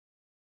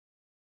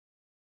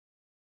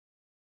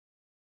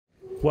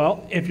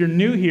Well, if you're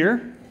new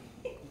here,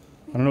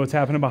 I don't know what's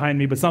happening behind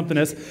me, but something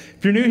is. If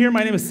you're new here,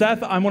 my name is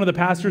Seth. I'm one of the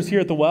pastors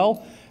here at the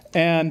Well.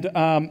 And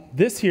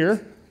this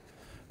is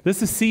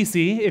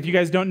Cece, if you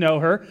guys don't know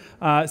her.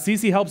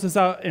 Cece helps us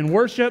out in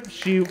worship.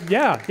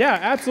 Yeah,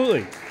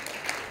 absolutely.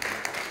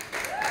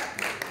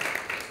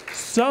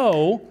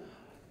 So,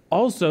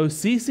 also,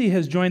 Cece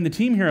has joined the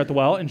team here at the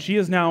Well, and she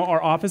is now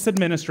our office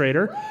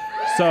administrator.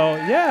 So,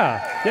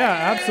 yeah,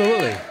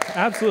 absolutely.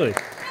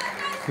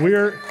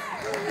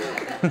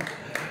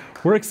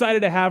 We're excited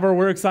to have her.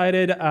 We're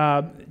excited.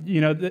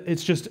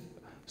 It's just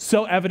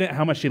so evident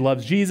how much she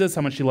loves Jesus,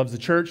 how much she loves the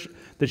church,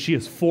 that she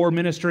is for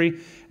ministry.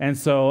 And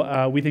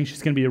so we think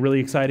she's going to be a really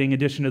exciting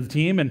addition to the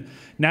team. And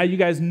now you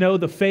guys know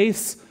the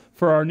face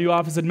for our new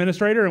office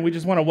administrator, and we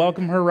just want to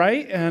welcome her,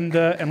 right? And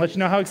let you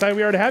know how excited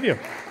we are to have you.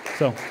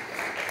 So,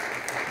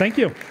 thank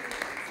you.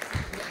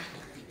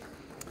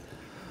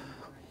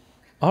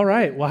 All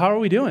right. Well, how are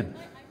we doing?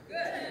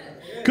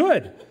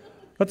 Good.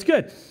 That's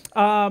good.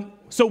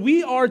 So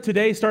we are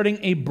today starting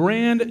a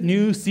brand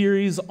new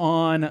series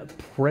on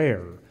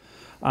prayer.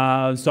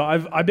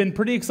 So I've been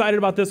pretty excited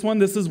about this one.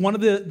 This is one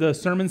of the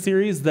sermon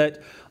series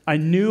that I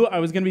knew I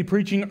was going to be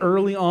preaching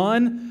early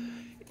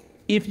on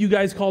if you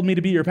guys called me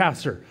to be your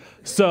pastor.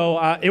 So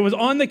it was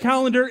on the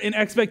calendar in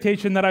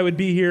expectation that I would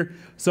be here.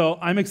 So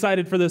I'm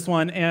excited for this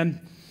one. And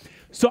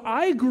so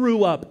I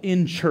grew up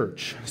in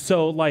church.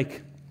 So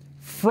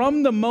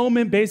from the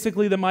moment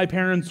basically that my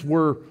parents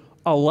were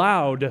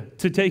allowed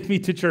to take me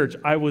to church,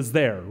 I was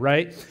there,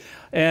 right?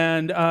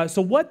 And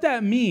so what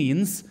that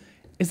means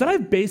is that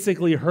I've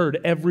basically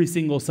heard every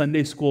single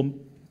Sunday school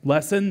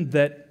lesson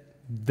that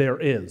there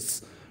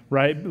is,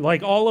 right?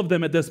 Like all of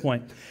them at this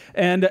point.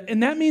 And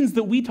that means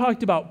that we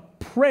talked about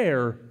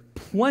prayer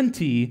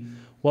plenty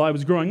while I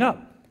was growing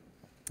up.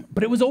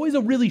 But it was always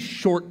a really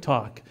short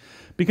talk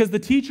because the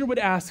teacher would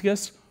ask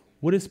us,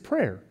 what is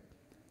prayer?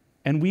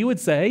 And we would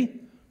say,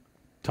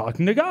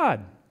 talking to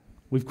God.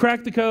 We've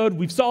cracked the code.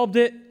 We've solved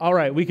it. All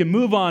right, we can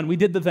move on. We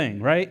did the thing,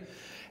 right?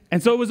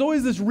 And so it was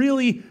always this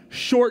really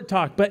short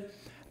talk. But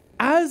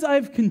as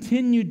I've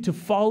continued to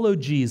follow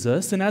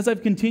Jesus and as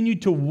I've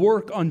continued to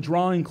work on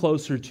drawing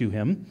closer to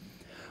him,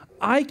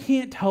 I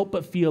can't help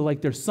but feel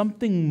like there's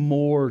something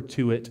more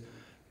to it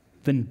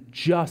than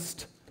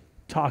just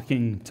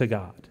talking to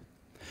God.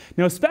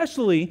 Now,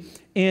 especially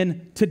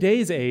in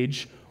today's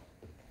age,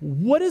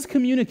 what does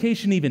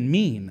communication even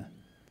mean,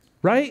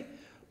 right?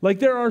 Like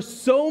there are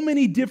so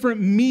many different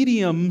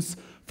mediums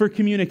for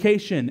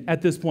communication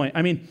at this point.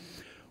 I mean,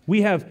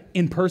 we have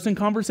in-person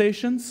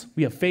conversations,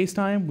 we have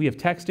FaceTime, we have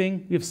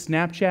texting, we have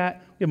Snapchat,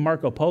 we have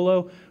Marco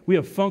Polo, we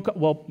have phone calls.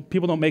 Well,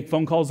 people don't make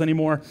phone calls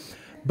anymore.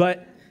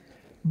 But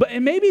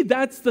and maybe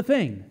that's the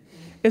thing,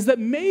 is that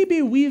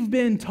maybe we've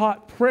been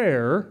taught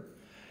prayer,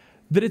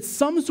 that it's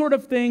some sort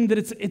of thing that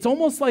it's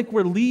almost like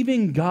we're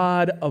leaving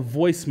God a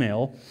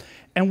voicemail,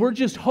 and we're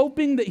just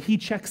hoping that he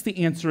checks the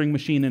answering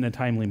machine in a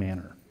timely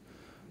manner.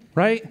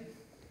 Right?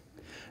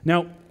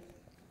 Now,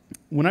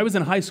 when I was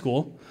in high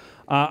school,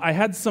 I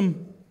had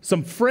some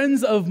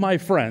friends of my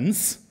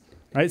friends,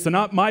 right? So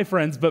not my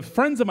friends, but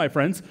friends of my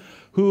friends,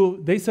 who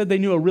they said they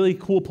knew a really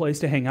cool place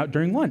to hang out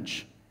during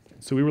lunch.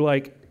 So we were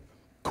like,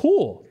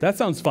 cool, that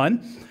sounds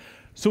fun.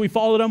 So we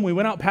followed them. We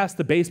went out past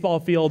the baseball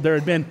field. There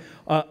had been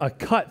a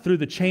cut through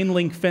the chain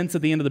link fence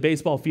at the end of the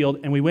baseball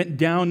field, and we went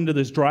down into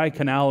this dry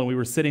canal, and we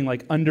were sitting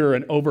under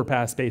an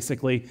overpass,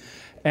 basically.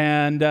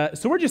 And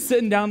so we're just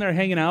sitting down there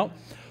hanging out.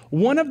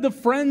 One of the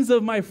friends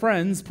of my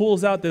friends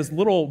pulls out this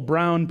little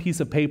brown piece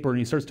of paper, and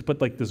he starts to put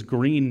this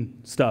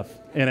green stuff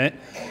in it.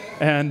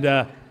 And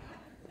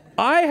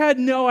I had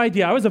no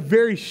idea. I was a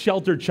very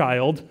sheltered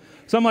child.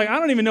 So I'm like, I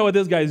don't even know what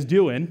this guy's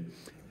doing.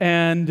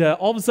 And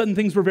all of a sudden,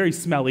 things were very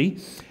smelly.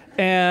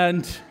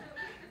 And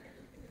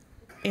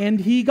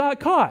he got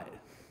caught,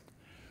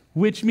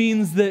 which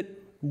means that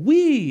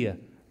we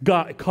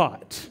got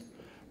caught,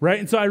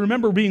 right? And so I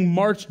remember being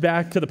marched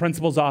back to the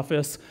principal's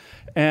office,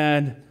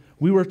 and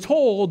we were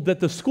told that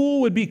the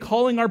school would be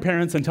calling our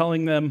parents and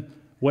telling them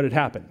what had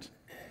happened.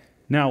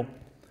 Now,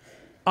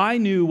 I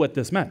knew what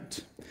this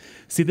meant.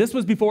 See, this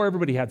was before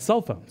everybody had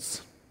cell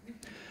phones.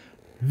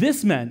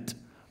 This meant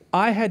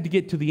I had to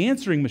get to the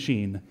answering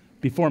machine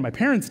before my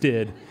parents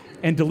did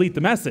and delete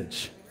the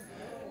message.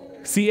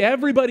 See,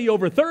 everybody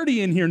over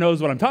 30 in here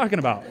knows what I'm talking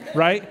about,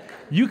 right?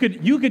 You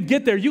could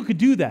get there, you could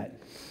do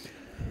that.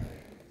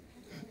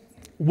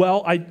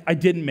 Well, I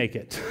didn't make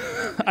it.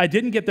 I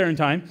didn't get there in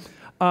time.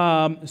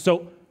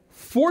 So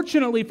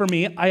fortunately for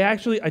me, I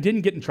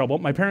didn't get in trouble.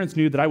 My parents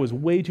knew that I was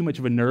way too much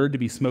of a nerd to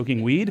be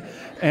smoking weed.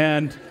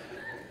 And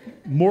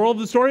moral of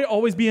the story,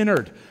 always be a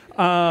nerd.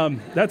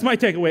 That's my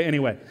takeaway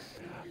anyway.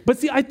 But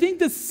see, I think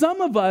that some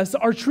of us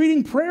are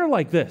treating prayer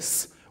like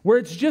this, where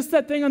it's just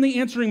that thing on the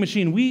answering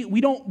machine.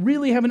 We don't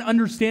really have an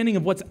understanding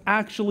of what's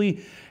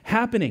actually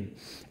happening.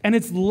 And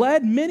it's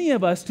led many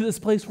of us to this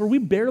place where we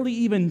barely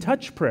even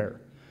touch prayer.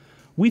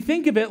 We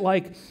think of it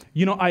like,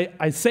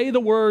 I say the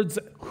words,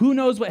 who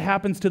knows what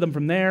happens to them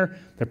from there?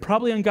 They're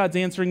probably on God's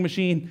answering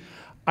machine.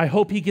 I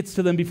hope he gets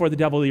to them before the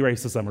devil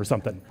erases them or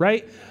something,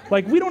 right?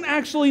 Like, we don't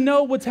actually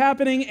know what's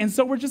happening, and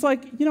so we're just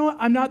like, you know what,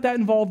 I'm not that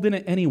involved in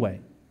it anyway.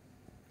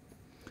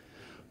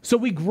 So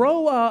we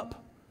grow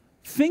up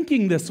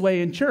thinking this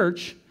way in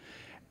church,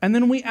 and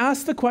then we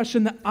ask the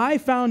question that I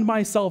found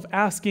myself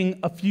asking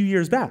a few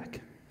years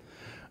back.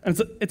 And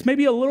so it's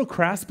maybe a little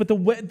crass, but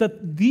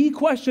the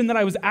question that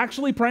I was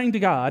actually praying to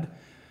God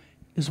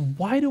is,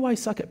 why do I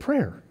suck at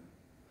prayer?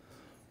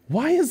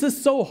 Why is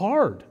this so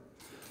hard?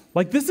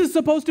 Like, this is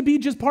supposed to be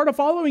just part of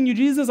following you,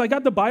 Jesus. I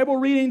got the Bible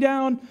reading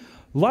down.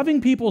 Loving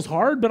people's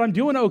hard, but I'm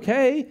doing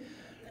okay.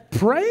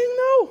 Praying,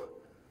 though?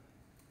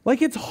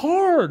 Like, it's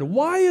hard.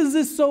 Why is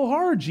this so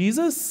hard,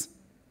 Jesus?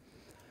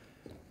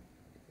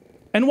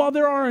 And while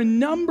there are a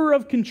number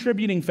of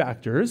contributing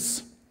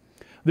factors,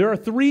 there are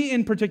three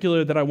in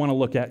particular that I want to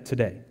look at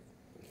today.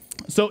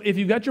 So if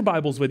you've got your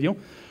Bibles with you,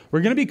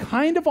 we're going to be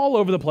kind of all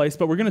over the place,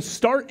 but we're going to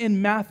start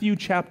in Matthew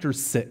chapter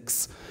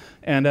 6.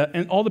 And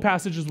all the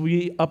passages will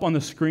be up on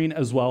the screen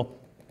as well.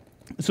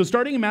 So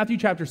starting in Matthew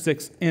chapter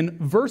 6, in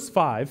verse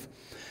 5,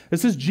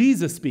 this is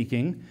Jesus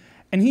speaking,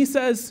 and he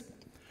says,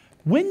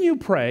 "When you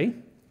pray,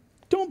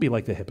 don't be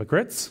like the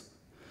hypocrites,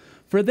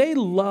 for they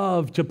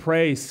love to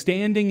pray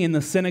standing in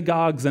the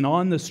synagogues and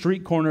on the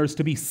street corners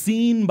to be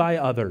seen by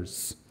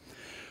others.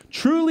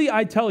 Truly,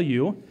 I tell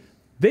you,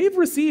 they've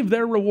received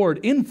their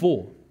reward in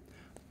full.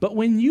 But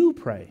when you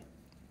pray,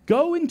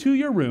 go into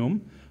your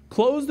room,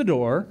 close the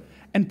door,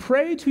 and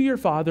pray to your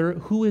Father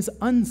who is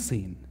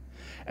unseen.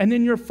 And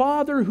then your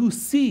Father who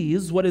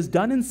sees what is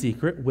done in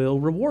secret will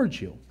reward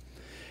you.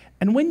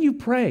 And when you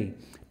pray,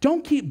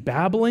 don't keep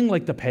babbling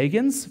like the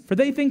pagans, for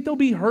they think they'll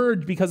be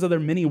heard because of their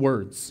many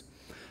words.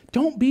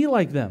 Don't be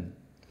like them,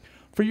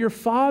 for your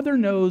Father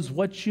knows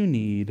what you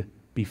need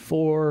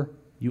before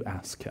you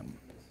ask him."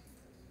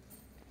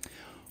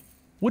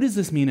 What does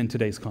this mean in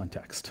today's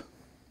context?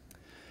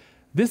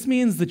 This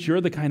means that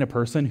you're the kind of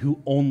person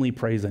who only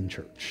prays in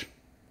church.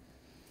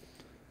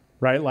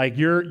 Right? Like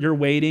you're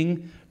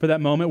waiting for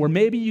that moment where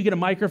maybe you get a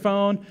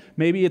microphone.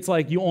 Maybe it's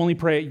like you only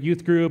pray at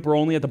youth group or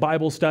only at the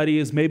Bible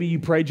studies. Maybe you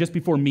pray just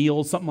before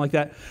meals, something like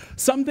that.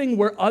 Something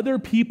where other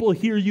people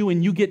hear you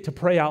and you get to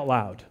pray out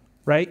loud,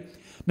 right?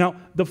 Now,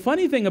 the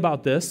funny thing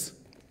about this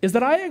is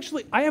that I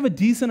have a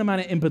decent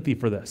amount of empathy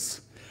for this,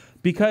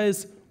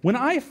 because when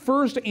I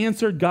first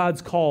answered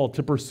God's call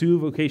to pursue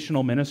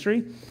vocational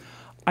ministry,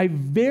 I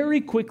very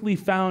quickly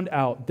found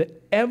out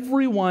that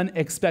everyone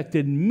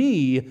expected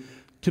me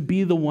to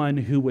be the one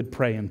who would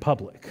pray in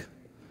public,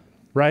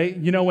 right?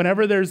 You know,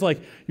 whenever there's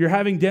like, you're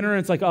having dinner and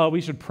it's like, oh, we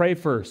should pray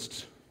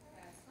first.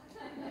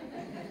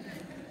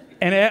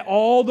 And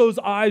all those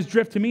eyes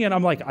drift to me and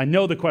I'm like, I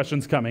know the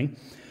question's coming,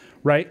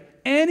 right?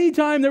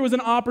 Anytime there was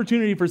an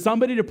opportunity for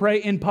somebody to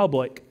pray in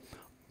public,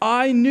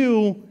 I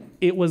knew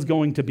it was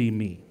going to be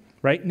me,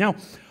 right? Now,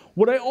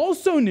 what I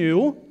also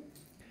knew,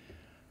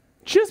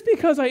 just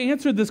because I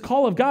answered this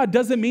call of God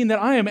doesn't mean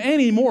that I am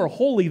any more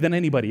holy than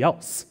anybody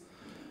else,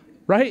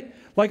 right?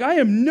 Like, I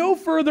am no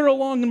further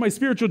along in my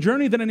spiritual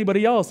journey than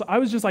anybody else. I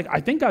was just like,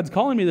 I think God's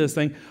calling me to this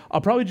thing.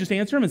 I'll probably just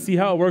answer him and see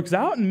how it works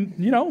out. And,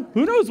 you know,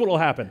 who knows what will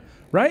happen,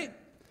 right?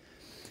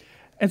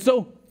 And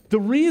so the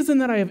reason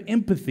that I have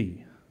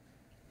empathy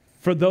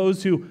for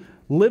those who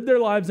live their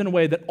lives in a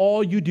way that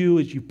all you do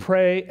is you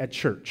pray at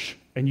church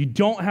and you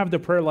don't have the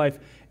prayer life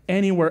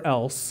anywhere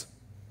else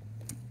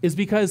is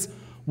because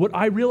what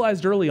I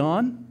realized early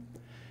on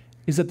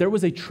is that there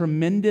was a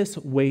tremendous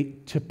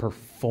weight to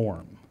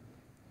perform.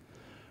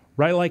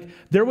 Right? Like,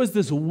 there was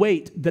this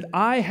weight that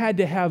I had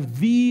to have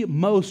the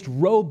most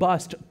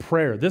robust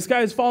prayer. This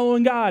guy's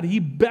following God. He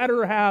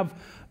better have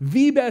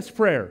the best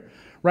prayer,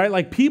 right?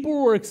 Like,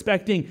 people were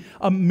expecting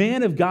a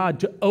man of God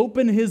to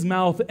open his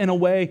mouth in a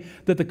way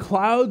that the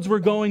clouds were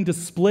going to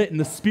split and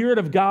the Spirit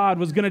of God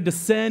was going to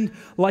descend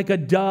like a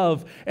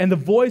dove and the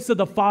voice of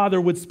the Father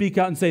would speak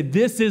out and say,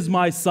 "This is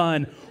my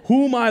Son,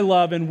 whom I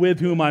love and with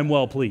whom I'm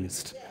well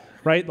pleased,"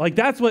 right? Like,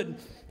 that's what,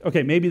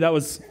 okay, maybe that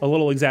was a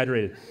little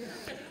exaggerated.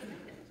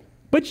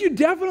 But you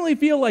definitely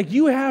feel like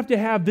you have to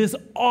have this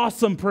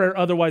awesome prayer,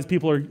 otherwise they're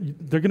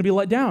going to be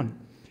let down.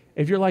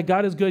 If you're like,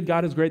 God is good,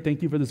 God is great,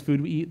 thank you for this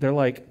food we eat, they're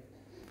like,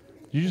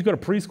 did you just go to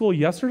preschool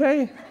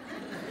yesterday?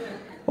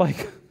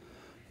 Like,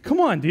 come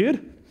on,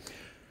 dude.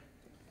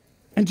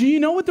 And do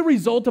you know what the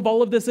result of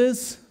all of this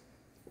is?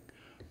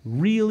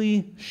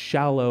 Really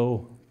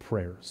shallow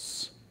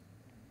prayers.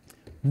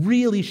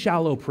 Really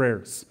shallow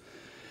prayers.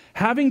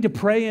 Having to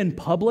pray in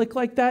public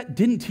like that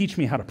didn't teach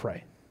me how to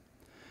pray.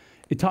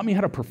 It taught me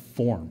how to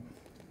perform.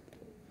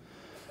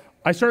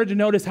 I started to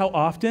notice how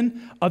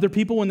often other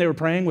people, when they were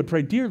praying, would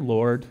pray, "Dear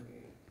Lord,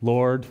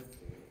 Lord,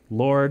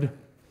 Lord,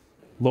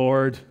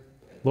 Lord,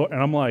 Lord."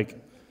 And I'm like,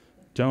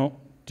 don't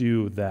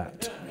do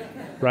that,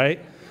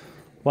 right?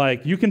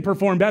 Like, you can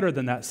perform better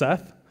than that,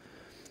 Seth.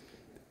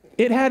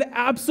 It had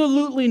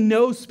absolutely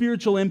no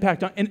spiritual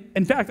impact on, and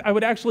in fact, I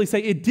would actually say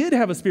it did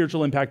have a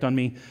spiritual impact on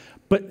me,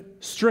 but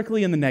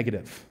strictly in the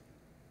negative,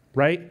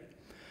 right?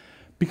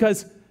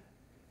 Because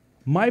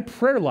my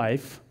prayer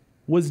life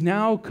was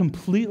now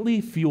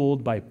completely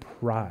fueled by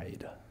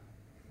pride.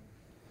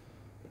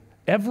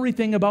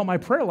 Everything about my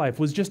prayer life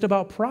was just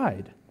about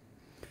pride.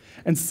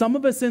 And some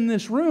of us in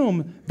this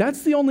room,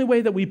 that's the only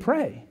way that we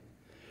pray.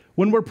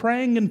 When we're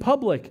praying in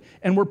public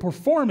and we're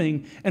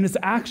performing, and it's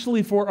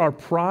actually for our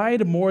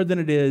pride more than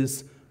it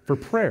is for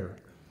prayer.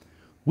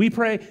 We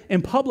pray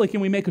in public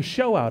and we make a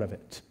show out of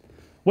it,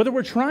 whether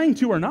we're trying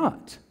to or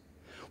not.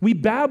 We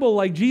babble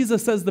like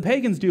Jesus says the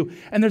pagans do,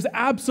 and there's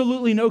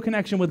absolutely no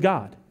connection with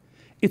God.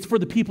 It's for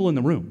the people in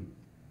the room.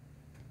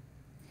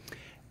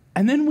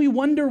 And then we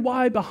wonder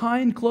why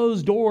behind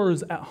closed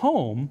doors at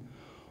home,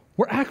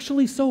 we're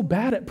actually so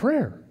bad at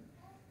prayer.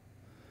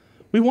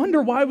 We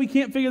wonder why we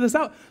can't figure this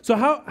out. So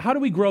how do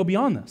we grow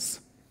beyond this?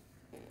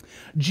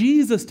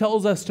 Jesus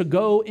tells us to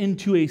go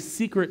into a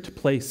secret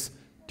place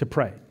to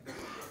pray.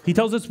 He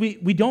tells us we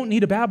don't need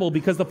to babble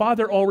because the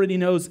Father already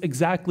knows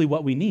exactly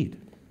what we need.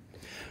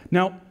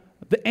 Now,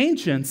 the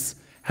ancients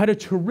had a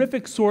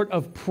terrific sort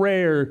of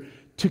prayer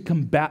to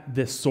combat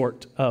this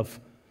sort of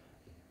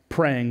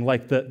praying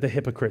like the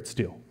hypocrites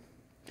do.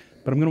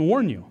 But I'm going to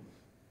warn you,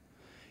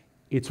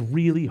 it's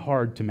really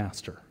hard to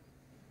master.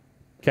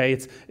 Okay,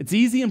 it's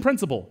easy in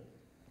principle,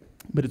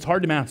 but it's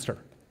hard to master.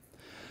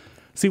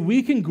 See,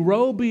 we can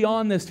grow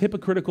beyond this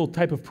hypocritical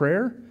type of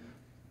prayer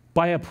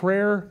by a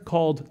prayer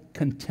called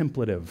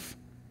contemplative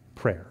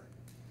prayer.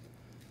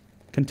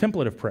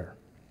 Contemplative prayer.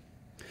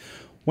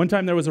 One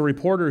time there was a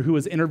reporter who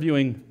was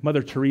interviewing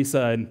Mother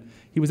Teresa, and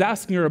he was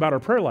asking her about her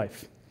prayer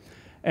life.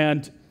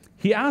 And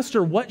he asked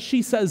her what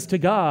she says to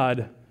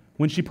God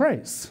when she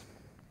prays.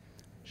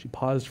 She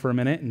paused for a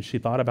minute and she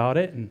thought about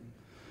it, and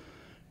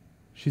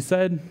she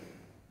said,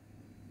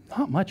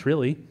 "Not much,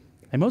 really.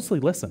 I mostly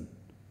listen."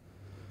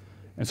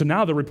 And so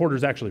now the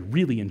reporter's actually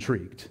really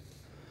intrigued.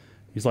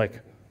 He's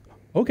like,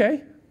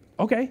 okay.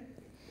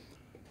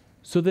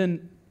 So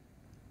then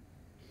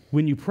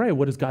when you pray,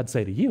 what does God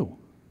say to you?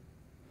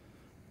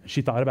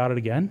 She thought about it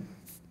again.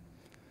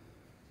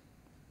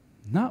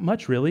 "Not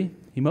much, really.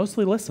 He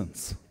mostly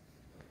listens."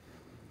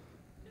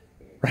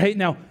 Right?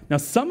 Now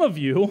some of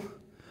you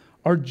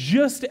are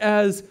just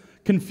as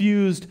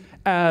confused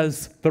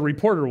as the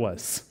reporter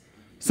was.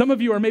 Some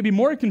of you are maybe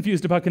more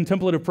confused about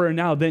contemplative prayer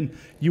now than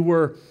you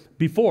were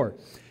before.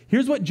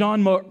 Here's what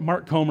John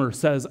Mark Comer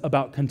says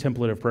about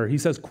contemplative prayer. He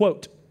says,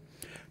 quote,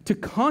 "To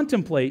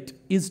contemplate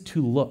is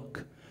to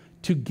look,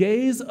 to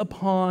gaze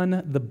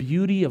upon the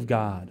beauty of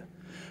God,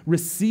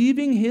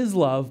 receiving his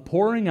love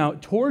pouring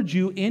out towards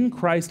you in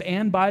Christ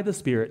and by the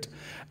Spirit,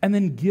 and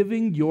then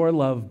giving your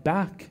love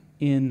back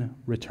in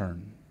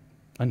return."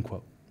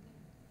 Unquote.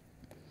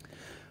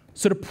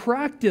 So to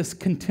practice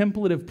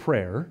contemplative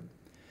prayer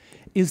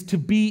is to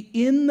be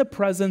in the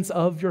presence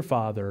of your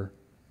Father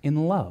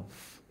in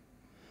love.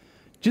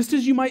 Just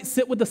as you might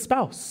sit with a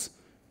spouse,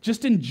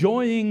 just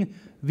enjoying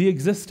the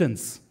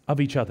existence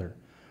of each other,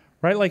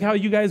 right? Like how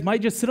you guys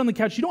might just sit on the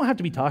couch. You don't have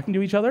to be talking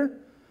to each other,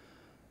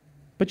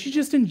 but you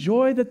just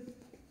enjoy that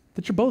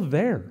you're both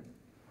there,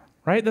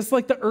 right? That's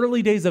like the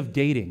early days of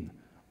dating,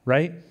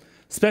 right?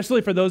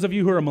 Especially for those of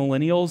you who are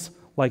millennials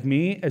like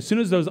me, as soon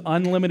as those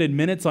unlimited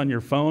minutes on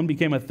your phone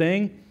became a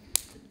thing,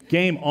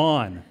 game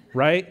on,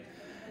 right?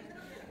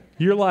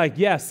 You're like,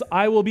 yes,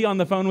 I will be on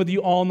the phone with you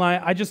all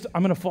night.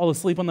 I'm going to fall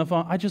asleep on the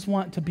phone. I just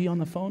want to be on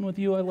the phone with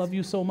you. I love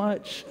you so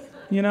much,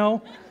 you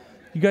know?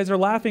 You guys are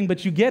laughing,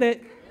 but you get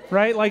it,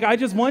 right? Like, I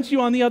just want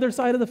you on the other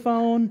side of the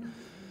phone.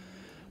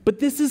 But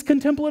this is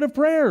contemplative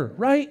prayer,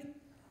 right?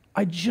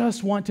 I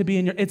just want to be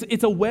in your...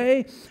 It's a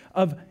way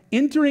of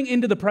entering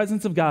into the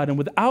presence of God and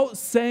without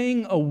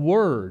saying a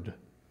word,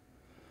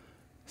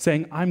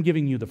 saying, "I'm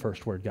giving you the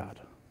first word, God.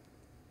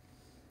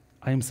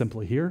 I am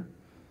simply here.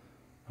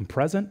 I'm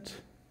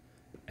present.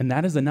 And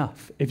that is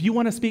enough. If you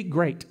want to speak,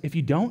 great. If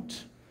you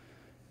don't,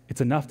 it's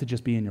enough to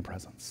just be in your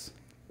presence."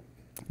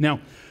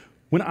 Now,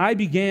 when I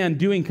began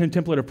doing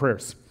contemplative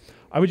prayers,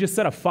 I would just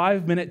set a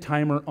 5-minute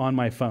timer on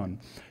my phone.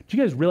 Do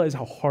you guys realize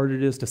how hard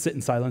it is to sit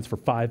in silence for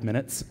 5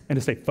 minutes and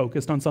to stay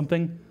focused on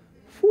something?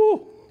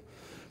 Whew.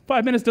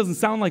 5 minutes doesn't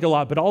sound like a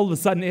lot, but all of a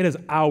sudden it is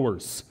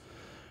hours,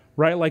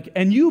 right? Like,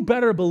 and you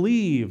better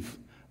believe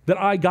that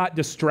I got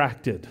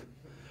distracted.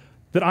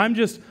 That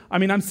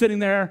I'm sitting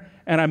there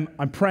and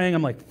I'm praying.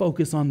 I'm like,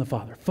 focus on the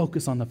Father,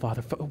 focus on the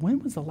Father. When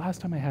was the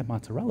last time I had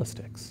mozzarella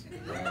sticks?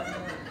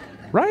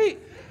 Right?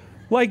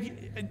 Like,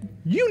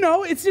 you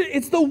know, it's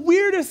the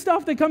weirdest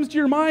stuff that comes to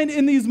your mind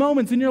in these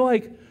moments. And you're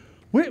like,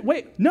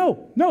 wait,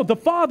 no, the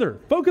Father,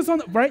 focus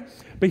on right?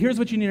 But here's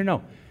what you need to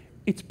know.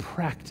 It's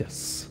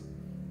practice,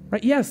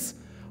 right? Yes,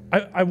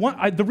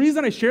 the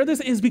reason I share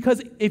this is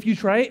because if you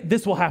try it,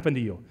 this will happen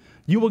to you.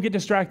 You will get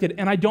distracted,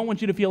 and I don't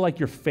want you to feel like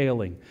you're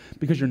failing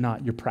because you're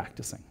not. You're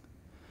practicing,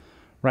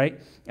 right?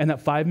 And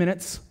that 5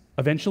 minutes,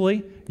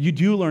 eventually, you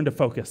do learn to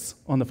focus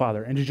on the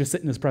Father and to just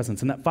sit in his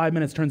presence. And that 5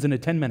 minutes turns into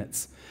 10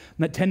 minutes,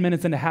 and that 10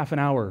 minutes into half an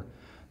hour,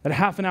 that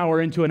half an hour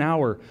into an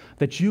hour,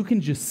 that you can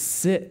just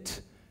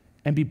sit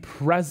and be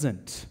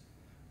present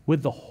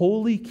with the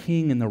Holy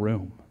King in the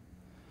room.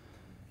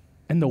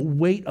 And the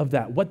weight of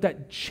that, what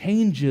that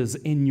changes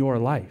in your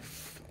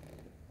life.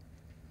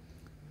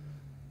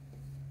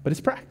 But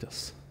it's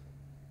practice.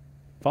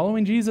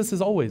 Following Jesus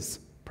is always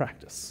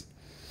practice.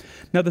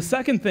 Now, the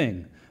second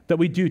thing that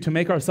we do to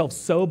make ourselves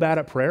so bad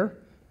at prayer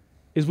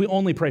is we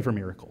only pray for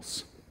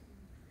miracles,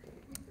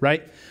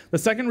 right? The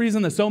second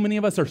reason that so many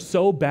of us are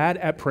so bad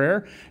at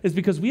prayer is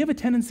because we have a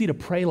tendency to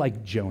pray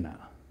like Jonah.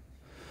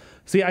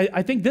 See,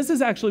 I think this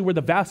is actually where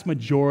the vast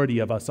majority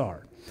of us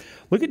are.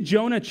 Look at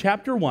Jonah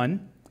chapter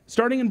 1,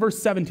 starting in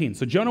verse 17.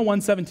 So Jonah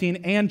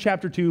 1:17 and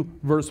chapter 2,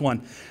 verse 1.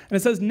 And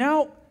it says,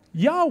 "Now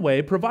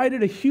Yahweh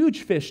provided a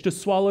huge fish to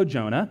swallow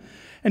Jonah,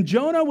 and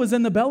Jonah was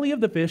in the belly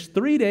of the fish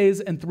 3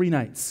 days and 3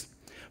 nights.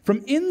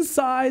 From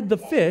inside the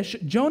fish,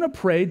 Jonah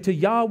prayed to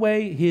Yahweh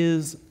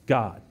his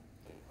God."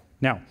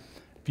 Now,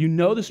 if you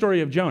know the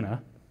story of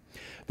Jonah,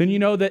 then you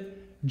know that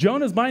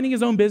Jonah's minding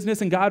his own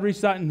business, and God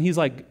reaches out and he's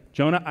like,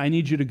 "Jonah, I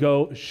need you to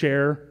go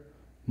share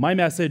my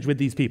message with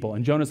these people."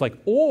 And Jonah's like,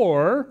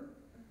 "Or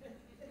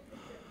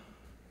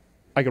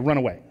I could run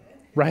away,"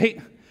 right?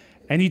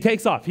 And he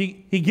takes off.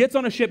 He gets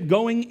on a ship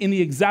going in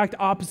the exact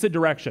opposite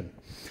direction.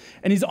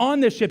 And he's on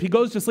this ship. He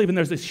goes to sleep, and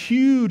there's this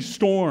huge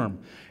storm.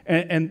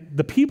 And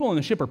the people on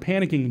the ship are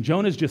panicking, and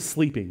Jonah's just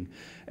sleeping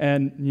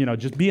and,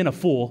 just being a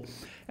fool.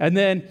 And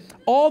then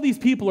all these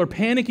people are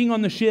panicking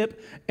on the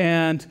ship,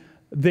 and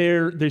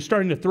they're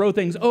starting to throw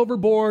things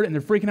overboard, and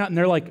they're freaking out, and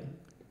they're like,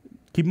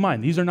 keep in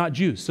mind, these are not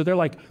Jews. So they're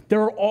like,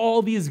 there are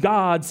all these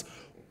gods.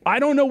 I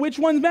don't know which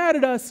one's mad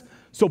at us,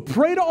 so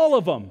pray to all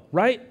of them,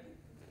 right?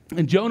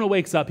 And Jonah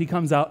wakes up, he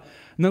comes out,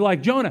 and they're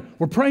like, "Jonah,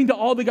 we're praying to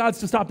all the gods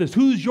to stop this.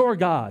 Who's your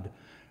God?"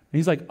 And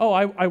he's like, "Oh,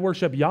 I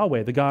worship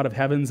Yahweh, the God of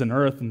heavens and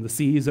earth and the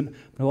seas." And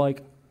they're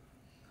like,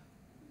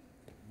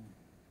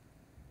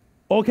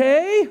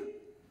 "Okay,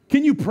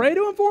 can you pray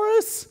to him for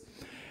us?"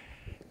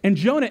 And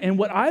Jonah, in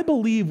what I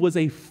believe was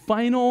a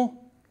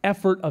final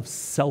effort of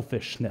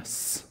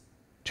selfishness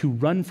to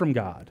run from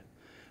God,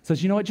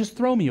 says, "You know what, just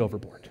throw me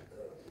overboard."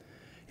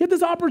 He had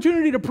this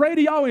opportunity to pray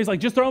to Yahweh. He's like,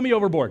 "Just throw me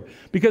overboard.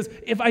 Because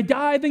if I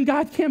die, then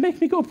God can't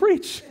make me go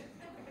preach."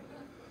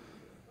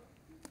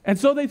 And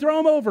so they throw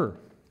him over.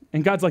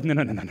 And God's like, no.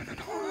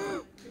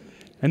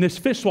 And this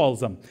fish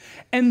swallows them.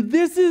 And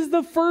this is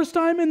the first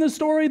time in the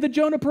story that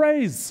Jonah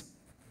prays.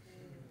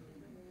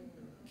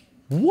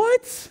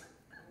 What?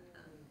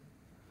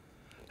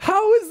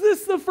 How is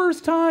this the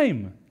first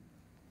time?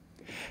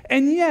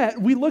 And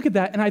yet, we look at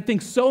that, and I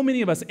think so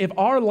many of us, if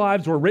our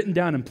lives were written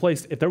down and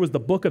placed, if there was the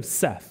book of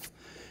Seth,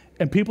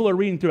 and people are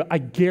reading through it, I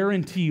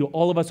guarantee you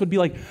all of us would be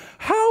like,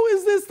 "How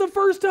is this the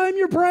first time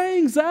you're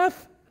praying,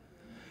 Seth?"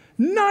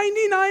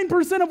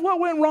 99% of what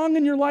went wrong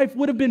in your life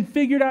would have been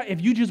figured out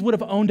if you just would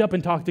have owned up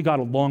and talked to God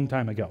a long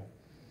time ago.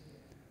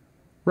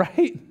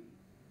 Right?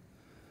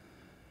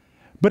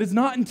 But it's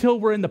not until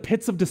we're in the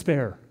pits of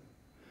despair.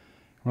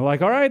 We're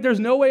like, all right, there's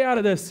no way out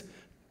of this.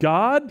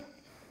 God,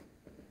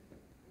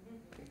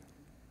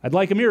 I'd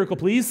like a miracle,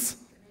 please.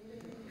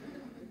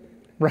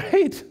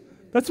 Right?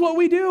 That's what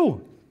we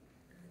do.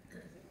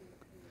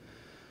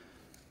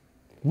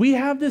 We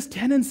have this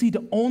tendency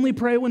to only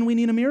pray when we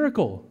need a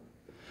miracle.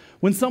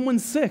 When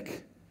someone's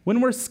sick,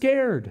 when we're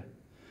scared,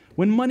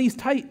 when money's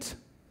tight,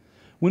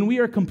 when we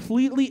are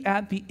completely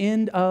at the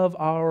end of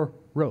our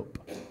rope.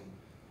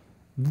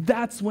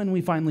 That's when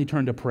we finally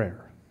turn to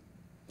prayer.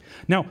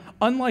 Now,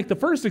 unlike the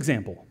first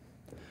example,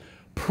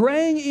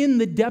 praying in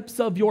the depths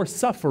of your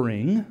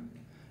suffering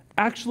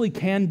actually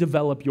can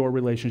develop your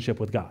relationship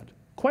with God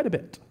quite a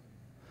bit.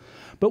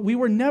 But we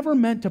were never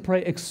meant to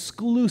pray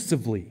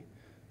exclusively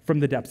from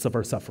the depths of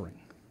our suffering.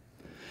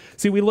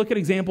 See, we look at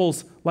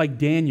examples like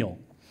Daniel,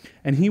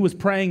 and he was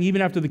praying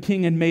even after the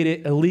king had made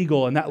it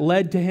illegal, and that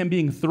led to him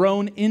being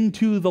thrown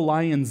into the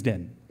lion's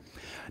den.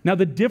 Now,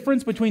 the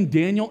difference between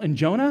Daniel and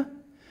Jonah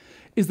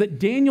is that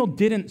Daniel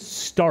didn't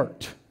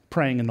start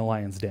praying in the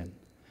lion's den.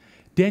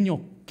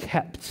 Daniel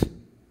kept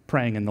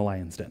praying in the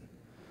lion's den.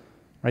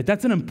 Right?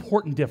 That's an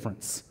important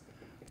difference.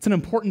 It's an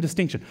important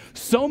distinction.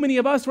 So many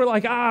of us were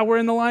like, we're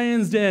in the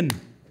lion's den.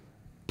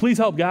 Please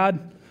help,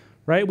 God.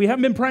 Right? We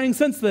haven't been praying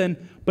since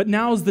then, but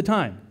now's the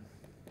time.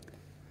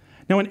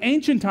 Now, in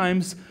ancient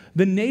times,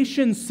 the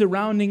nations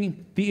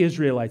surrounding the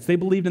Israelites, they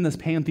believed in this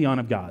pantheon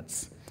of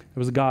gods. There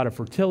was a god of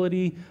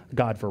fertility, a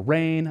god for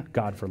rain, a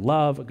god for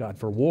love, a god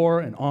for war,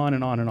 and on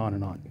and on and on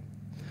and on.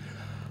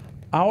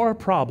 Our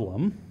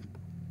problem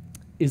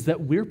is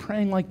that we're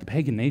praying like the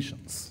pagan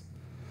nations.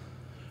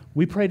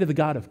 We pray to the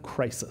God of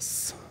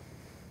crisis.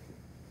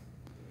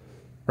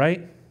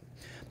 Right?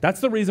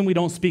 That's the reason we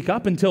don't speak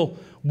up until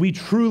we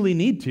truly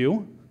need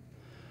to.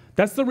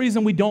 That's the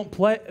reason we don't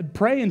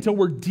pray until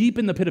we're deep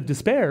in the pit of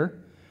despair,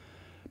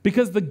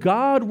 because the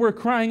God we're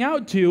crying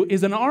out to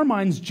is in our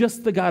minds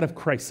just the God of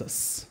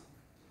crisis.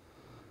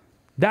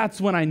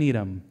 That's when I need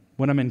him,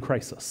 when I'm in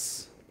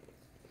crisis.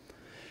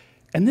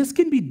 And this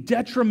can be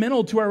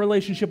detrimental to our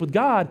relationship with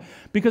God,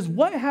 because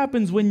what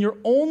happens when your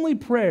only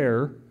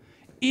prayer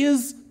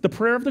is the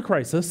prayer of the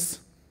crisis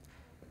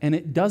and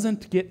it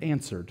doesn't get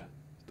answered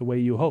the way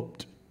you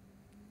hoped?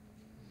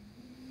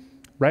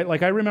 Right?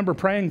 Like I remember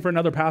praying for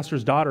another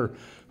pastor's daughter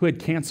who had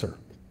cancer.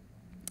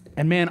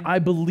 And man, I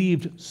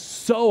believed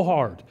so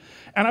hard.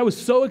 And I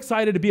was so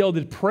excited to be able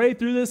to pray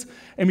through this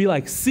and be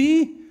like,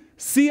 see,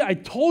 I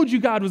told you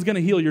God was going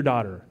to heal your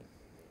daughter.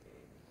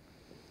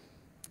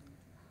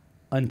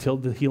 until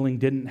the healing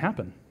didn't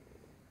happen,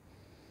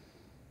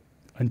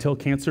 until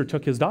cancer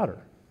took his daughter.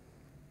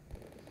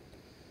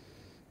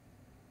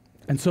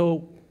 And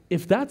so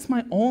if that's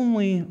my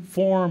only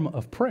form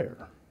of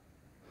prayer,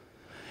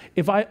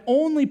 if I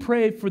only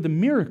pray for the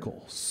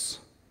miracles,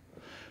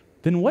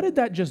 then what did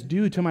that just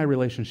do to my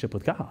relationship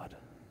with God?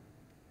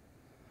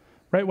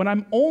 Right? When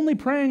I'm only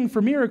praying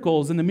for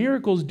miracles and the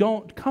miracles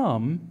don't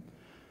come,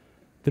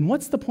 then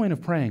what's the point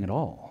of praying at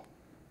all?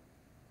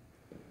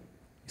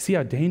 See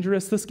how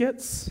dangerous this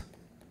gets?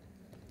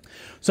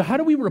 So how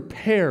do we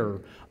repair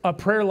a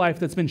prayer life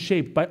that's been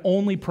shaped by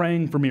only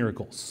praying for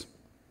miracles?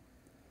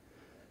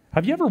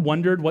 Have you ever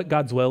wondered what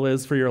God's will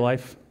is for your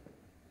life?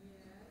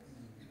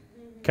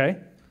 Okay,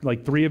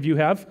 like 3 of you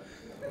have.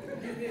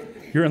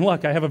 You're in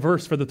luck. I have a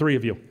verse for the 3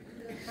 of you.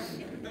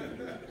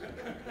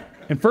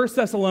 In 1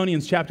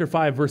 Thessalonians chapter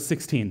 5, verse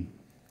 16,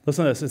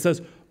 listen to this. It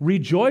says,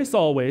 "Rejoice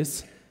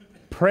always,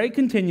 pray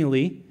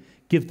continually,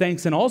 give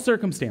thanks in all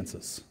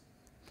circumstances.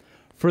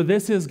 For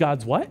this is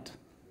God's" what?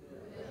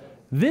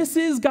 This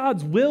is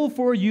God's will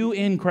for you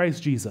in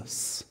Christ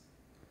Jesus.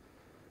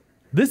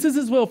 This is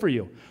his will for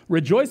you.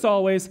 Rejoice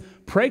always,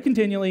 pray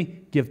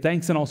continually, give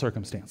thanks in all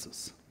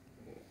circumstances.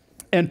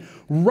 And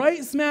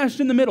right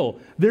smashed in the middle,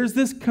 there's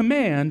this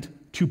command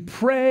to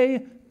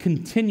pray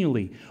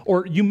continually.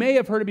 Or you may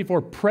have heard it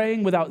before,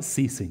 praying without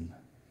ceasing.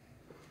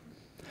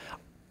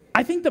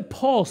 I think that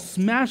Paul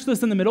smashed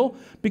this in the middle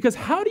because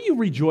how do you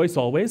rejoice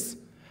always?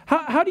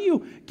 How do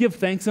you give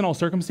thanks in all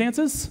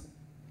circumstances?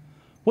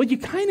 Well, you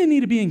kind of need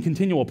to be in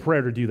continual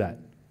prayer to do that,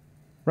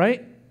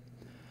 right?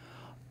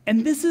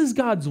 And this is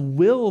God's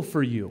will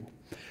for you.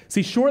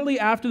 See, shortly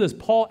after this,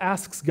 Paul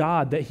asks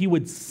God that he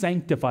would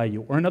sanctify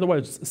you, or in other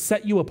words,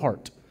 set you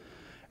apart.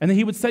 And that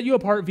he would set you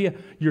apart via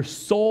your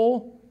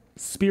soul,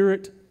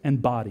 spirit,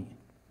 and body.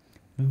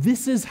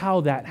 This is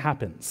how that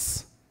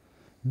happens.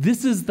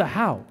 This is the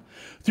how.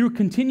 Through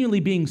continually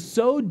being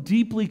so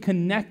deeply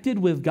connected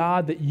with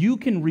God that you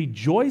can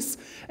rejoice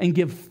and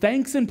give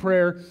thanks in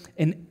prayer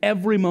in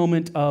every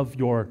moment of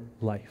your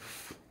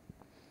life.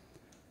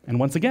 And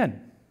once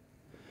again,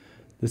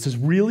 this is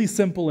really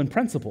simple in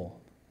principle,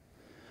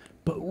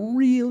 but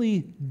really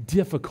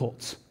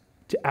difficult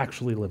to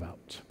actually live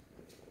out.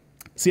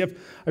 See,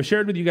 I've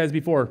shared with you guys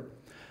before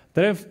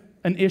that I have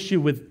an issue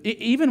with,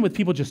 even with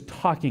people just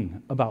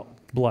talking about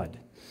blood.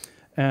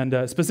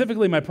 And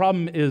specifically, my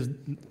problem is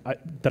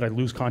that I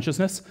lose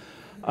consciousness.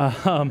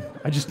 I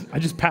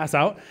just pass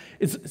out.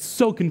 It's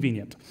so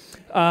convenient.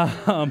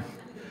 So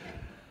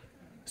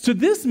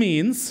this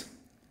means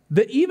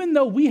that even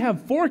though we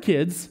have 4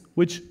 kids,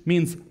 which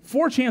means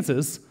 4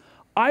 chances,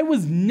 I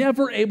was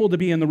never able to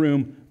be in the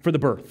room for the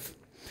birth.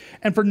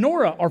 And for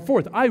Nora, our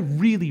 4th, I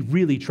really,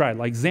 really tried.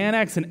 Like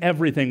Xanax and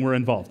everything were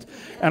involved.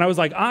 And I was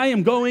like, I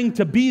am going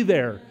to be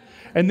there.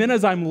 And then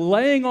as I'm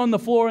laying on the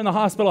floor in the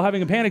hospital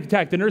having a panic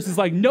attack, the nurse is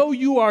like, no,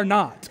 you are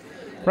not.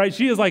 Right?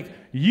 She is like,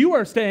 you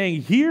are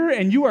staying here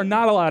and you are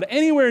not allowed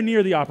anywhere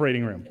near the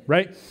operating room.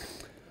 Right?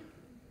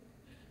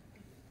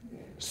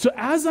 So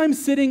as I'm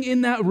sitting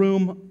in that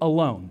room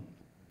alone,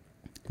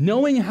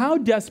 knowing how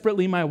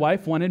desperately my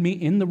wife wanted me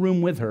in the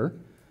room with her,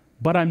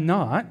 but I'm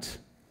not,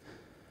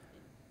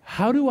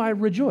 how do I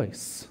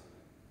rejoice?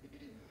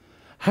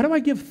 How do I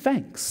give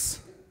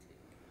thanks?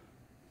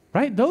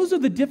 Right? Those are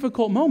the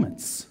difficult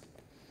moments.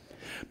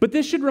 But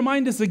this should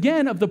remind us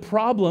again of the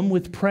problem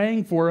with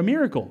praying for a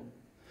miracle.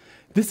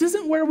 This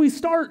isn't where we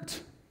start.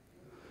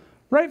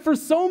 Right? For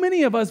so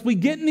many of us, we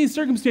get in these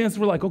circumstances,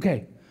 we're like,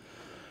 okay,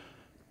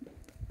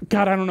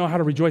 God, I don't know how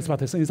to rejoice about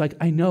this. And he's like,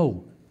 I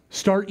know.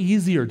 Start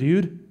easier,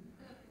 dude.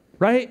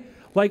 Right?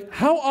 Like,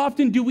 how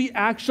often do we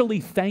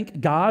actually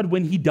thank God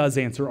when he does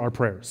answer our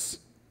prayers?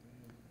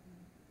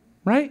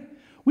 Right?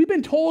 We've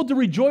been told to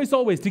rejoice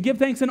always, to give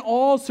thanks in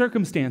all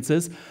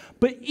circumstances,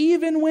 but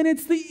even when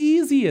it's the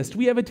easiest,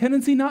 we have a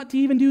tendency not to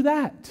even do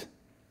that.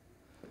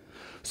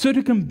 So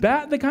to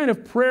combat the kind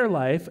of prayer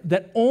life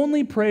that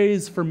only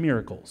prays for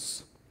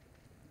miracles,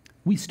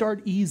 we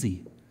start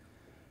easy.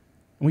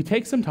 And we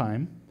take some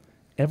time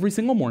every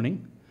single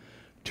morning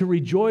to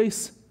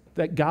rejoice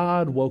that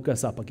God woke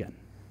us up again.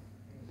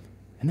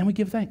 And then we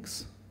give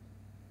thanks.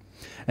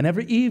 And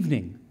every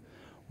evening,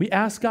 we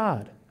ask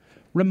God,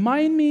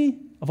 remind me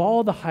of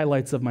all the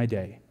highlights of my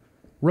day.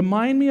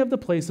 Remind me of the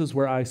places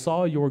where I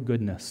saw your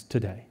goodness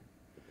today.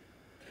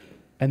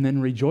 And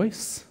then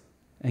rejoice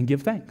and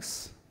give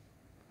thanks.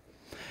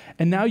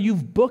 And now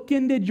you've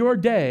bookended your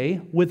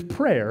day with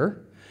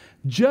prayer,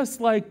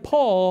 just like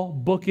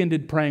Paul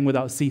bookended praying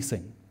without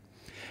ceasing.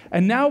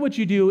 And now what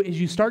you do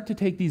is you start to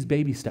take these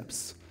baby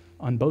steps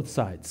on both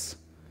sides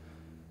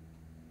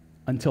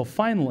until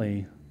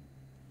finally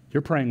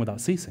you're praying without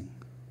ceasing.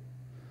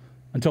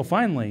 Until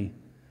finally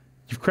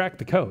you've cracked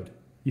the code.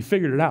 You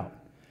figured it out.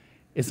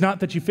 It's not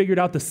that you figured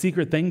out the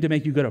secret thing to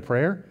make you good at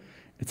prayer.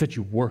 It's that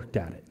you worked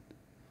at it.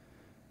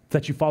 It's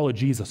that you followed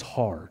Jesus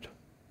hard.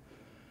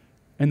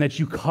 And that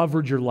you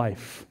covered your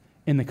life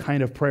in the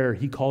kind of prayer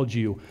he called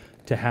you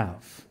to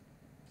have.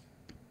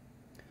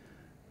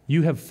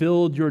 You have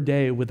filled your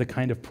day with the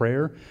kind of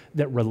prayer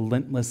that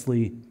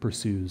relentlessly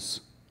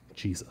pursues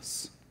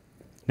Jesus.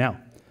 Now,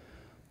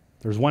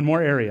 there's one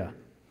more area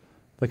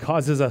that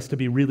causes us to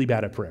be really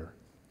bad at prayer,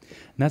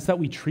 and that's that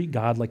we treat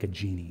God like a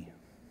genie.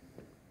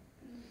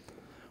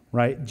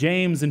 Right?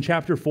 James in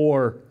chapter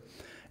 4,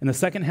 in the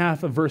second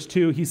half of verse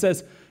 2, he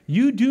says,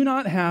 "You do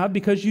not have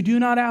because you do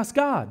not ask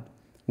God.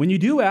 When you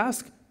do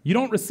ask, you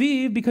don't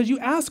receive because you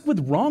ask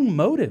with wrong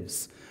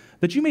motives,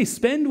 that you may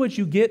spend what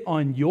you get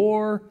on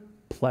your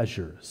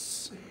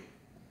pleasures."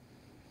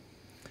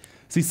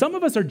 See, some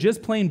of us are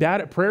just plain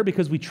bad at prayer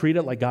because we treat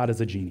it like God is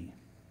a genie.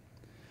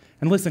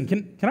 And listen,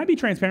 can I be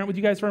transparent with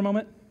you guys for a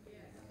moment?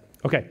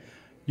 Okay,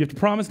 you have to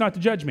promise not to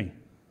judge me.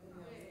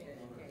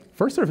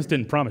 First service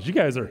didn't promise. You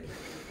guys are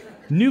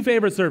new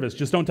favorite service.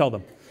 Just don't tell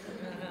them.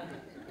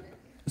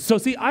 So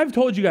see, I've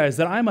told you guys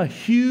that I'm a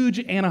huge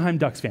Anaheim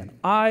Ducks fan.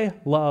 I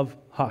love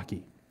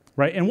hockey,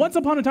 right? And once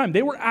upon a time,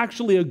 they were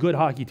actually a good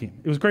hockey team.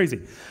 It was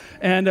crazy.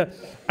 And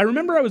I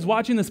remember I was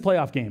watching this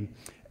playoff game.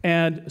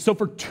 And so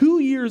for 2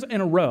 years in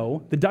a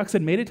row, the Ducks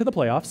had made it to the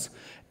playoffs,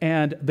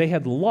 and they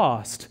had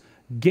lost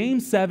Game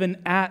 7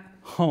 at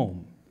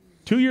home.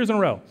 2 years in a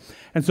row.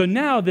 And so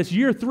now, this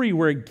year 3,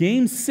 we're at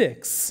Game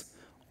 6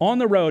 on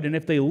the road, and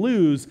if they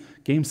lose,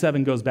 Game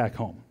 7 goes back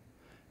home.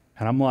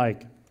 And I'm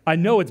like, I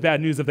know it's bad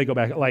news if they go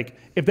back. Like,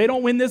 if they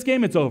don't win this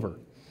game, it's over.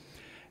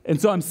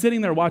 And so I'm sitting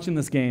there watching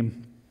this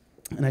game,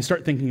 and I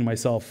start thinking to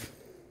myself,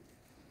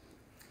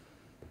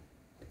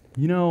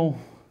 you know,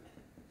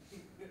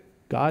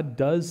 God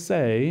does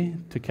say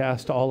to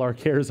cast all our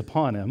cares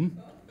upon him.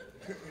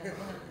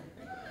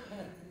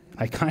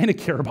 I kind of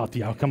care about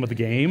the outcome of the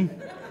game.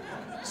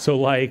 So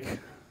like,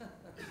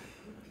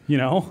 you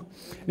know,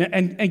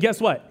 and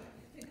guess what?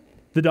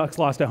 The Ducks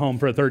lost at home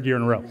for a third year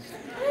in a row.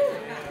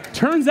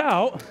 Turns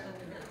out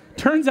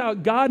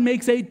God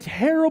makes a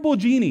terrible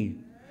genie.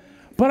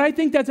 But I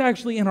think that's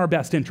actually in our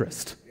best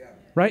interest,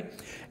 right?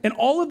 And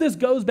all of this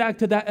goes back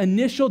to that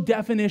initial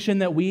definition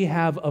that we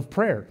have of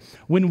prayer.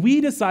 When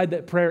we decide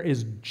that prayer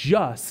is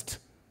just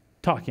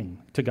talking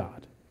to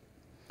God.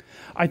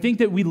 I think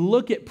that we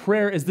look at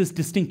prayer as this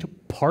distinct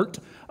part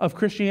of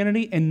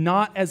Christianity and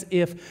not as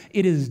if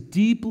it is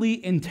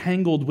deeply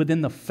entangled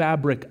within the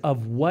fabric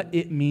of what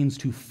it means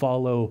to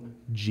follow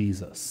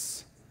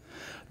Jesus.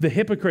 The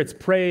hypocrites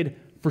prayed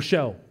for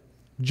show.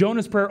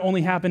 Jonah's prayer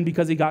only happened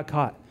because he got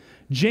caught.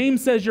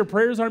 James says your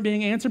prayers aren't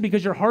being answered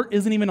because your heart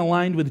isn't even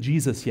aligned with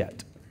Jesus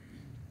yet.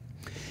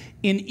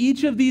 In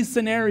each of these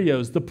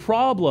scenarios, the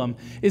problem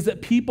is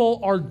that people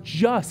are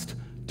just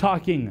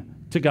talking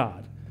to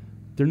God.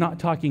 They're not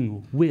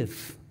talking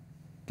with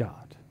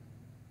God,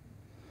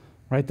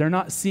 right? They're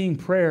not seeing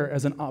prayer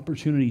as an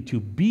opportunity to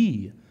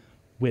be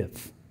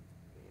with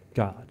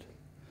God.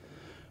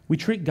 We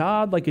treat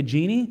God like a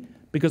genie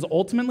because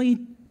ultimately,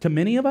 to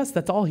many of us,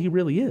 that's all he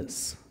really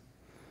is,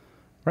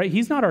 right?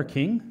 He's not our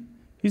king.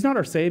 He's not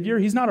our savior.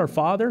 He's not our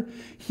father.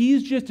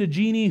 He's just a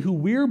genie who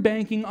we're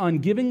banking on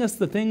giving us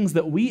the things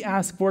that we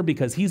ask for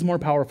because he's more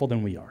powerful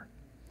than we are.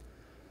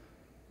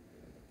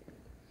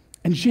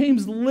 And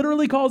James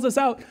literally calls us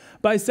out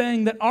by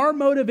saying that our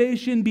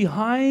motivation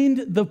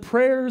behind the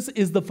prayers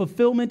is the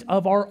fulfillment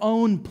of our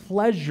own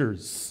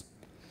pleasures.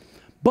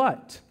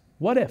 But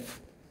what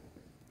if?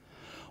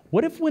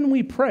 What if when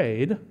we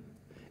prayed,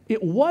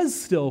 it was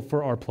still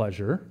for our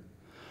pleasure,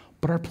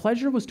 but our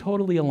pleasure was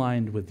totally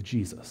aligned with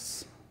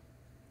Jesus?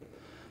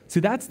 See,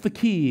 that's the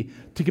key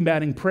to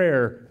combating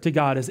prayer to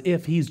God as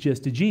if he's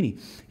just a genie.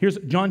 Here's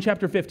John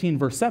chapter 15,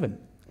 verse 7.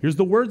 Here's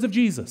the words of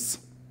Jesus.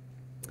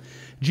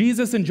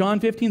 Jesus in John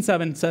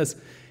 15:7 says,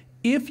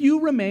 "If you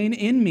remain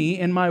in me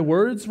and my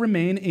words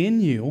remain in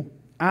you,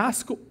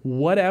 ask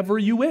whatever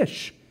you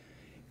wish,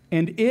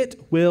 and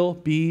it will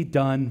be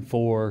done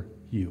for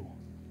you."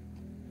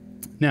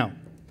 Now,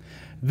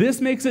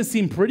 this makes it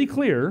seem pretty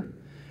clear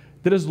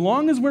that as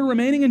long as we're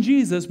remaining in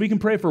Jesus, we can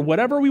pray for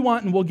whatever we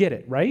want and we'll get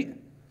it, right?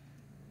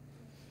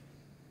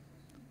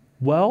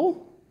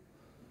 Well,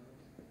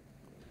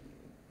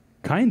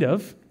 kind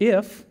of,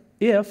 if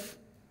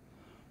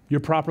you're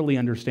properly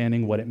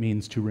understanding what it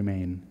means to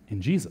remain in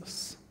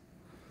Jesus.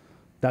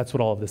 That's what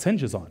all of this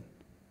hinges on,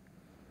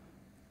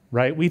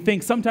 right? We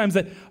think sometimes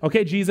that,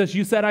 okay, Jesus,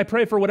 you said I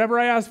pray for whatever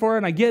I ask for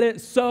and I get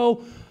it, so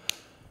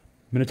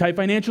I'm in a tight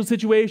financial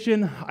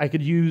situation. I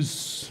could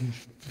use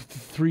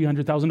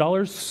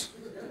 $300,000,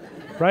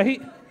 right?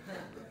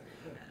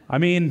 I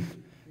mean,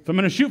 if I'm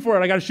going to shoot for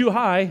it, I got to shoot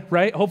high,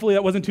 right? Hopefully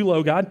that wasn't too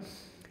low, God.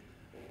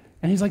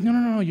 And he's like,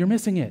 no, you're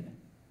missing it.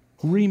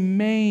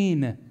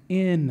 Remain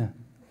in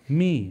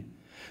me.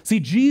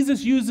 See,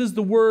 Jesus uses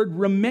the word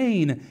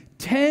remain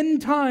 10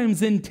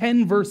 times in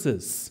 10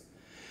 verses.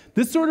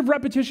 This sort of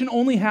repetition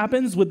only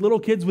happens with little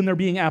kids when they're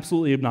being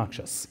absolutely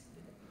obnoxious.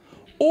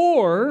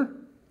 Or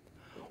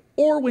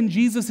when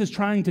Jesus is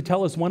trying to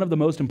tell us one of the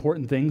most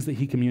important things that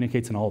he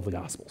communicates in all of the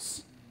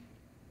Gospels.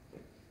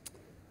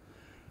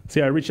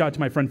 See, I reached out to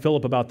my friend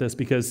Philip about this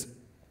because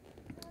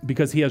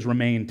he has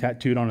remain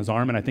tattooed on his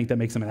arm, and I think that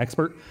makes him an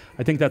expert.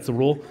 I think that's the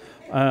rule.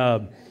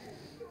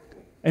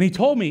 And he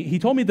told me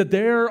that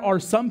there are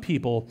some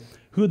people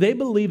who they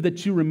believe that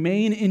to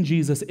remain in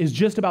Jesus is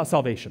just about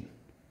salvation,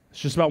 It's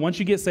just about once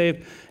you get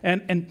saved.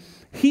 And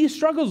he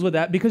struggles with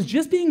that because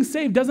just being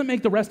saved doesn't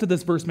make the rest of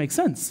this verse make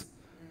sense,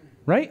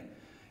 right?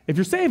 If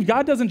you're saved,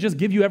 God doesn't just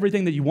give you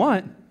everything that you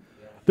want.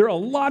 There are a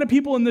lot of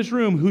people in this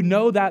room who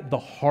know that the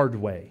hard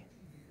way,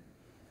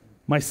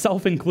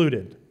 myself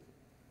included.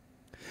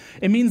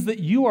 It means that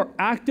you are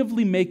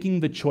actively making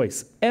the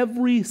choice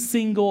every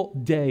single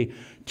day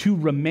to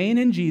remain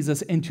in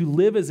Jesus and to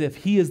live as if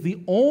he is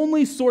the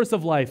only source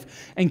of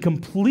life and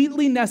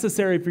completely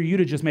necessary for you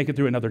to just make it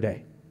through another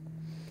day.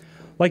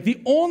 Like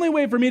the only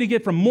way for me to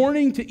get from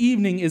morning to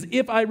evening is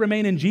if I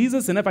remain in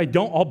Jesus, and if I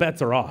don't, all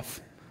bets are off.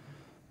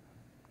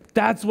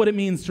 That's what it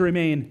means to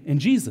remain in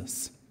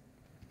Jesus.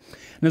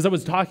 And as I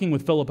was talking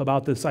with Philip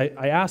about this, I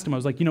asked him, I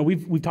was like,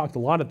 we've talked a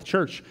lot at the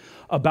church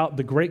about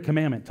the great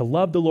commandment to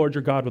love the Lord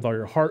your God with all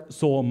your heart,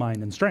 soul,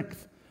 mind, and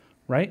strength,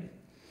 right?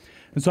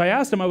 And so I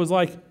asked him, I was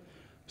like,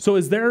 so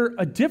is there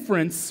a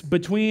difference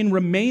between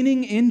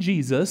remaining in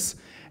Jesus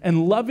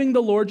and loving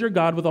the Lord your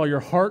God with all your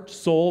heart,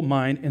 soul,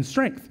 mind, and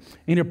strength?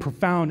 And a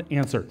profound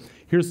answer.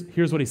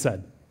 Here's what he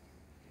said.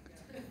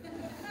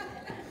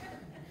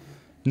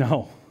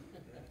 No.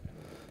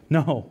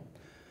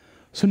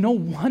 So no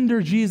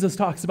wonder Jesus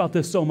talks about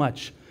this so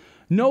much.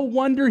 No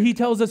wonder he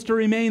tells us to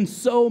remain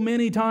so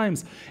many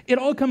times. It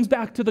all comes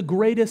back to the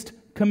greatest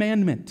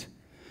commandment.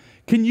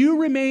 Can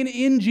you remain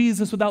in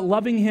Jesus without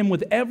loving him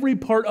with every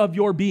part of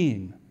your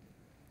being?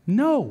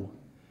 No.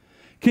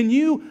 Can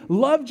you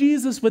love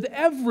Jesus with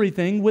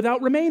everything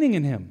without remaining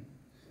in him?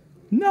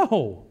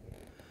 No.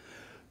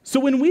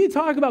 So when we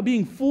talk about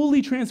being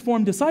fully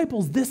transformed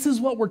disciples, this is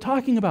what we're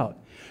talking about.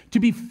 To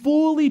be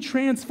fully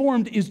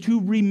transformed is to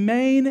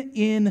remain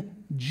in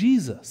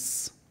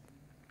Jesus.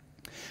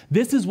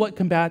 This is what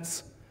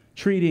combats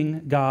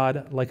treating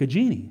God like a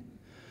genie.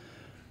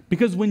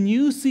 Because when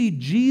you see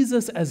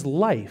Jesus as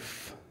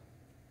life,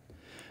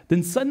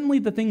 then suddenly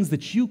the things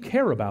that you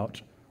care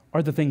about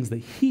are the things that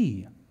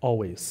he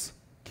always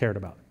cared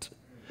about.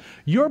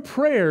 Your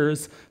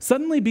prayers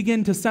suddenly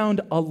begin to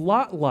sound a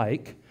lot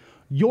like,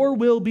 your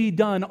will be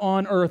done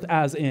on earth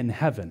as in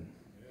heaven.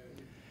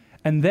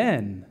 And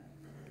then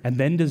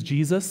does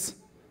Jesus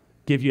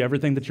give you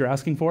everything that you're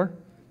asking for?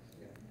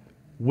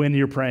 When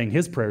you're praying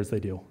his prayers, they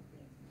do.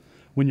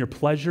 When your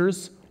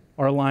pleasures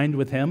are aligned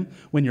with him,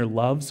 when your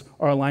loves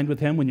are aligned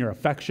with him, when your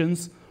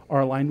affections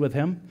are aligned with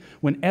him,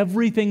 when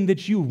everything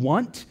that you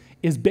want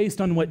is based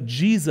on what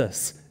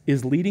Jesus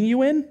is leading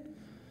you in,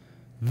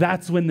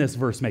 that's when this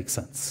verse makes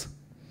sense.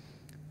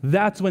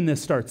 That's when this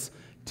starts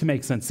to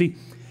make sense. See,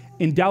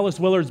 in Dallas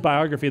Willard's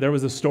biography, there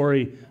was a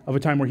story of a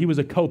time where he was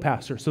a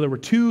co-pastor. So there were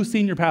two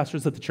senior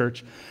pastors at the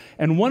church.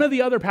 And one of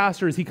the other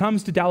pastors, he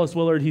comes to Dallas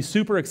Willard. He's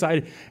super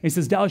excited. And he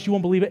says, Dallas, you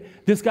won't believe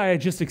it. This guy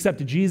had just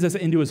accepted Jesus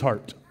into his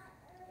heart.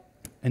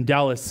 And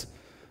Dallas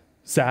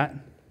sat.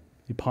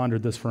 He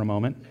pondered this for a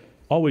moment.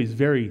 Always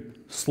very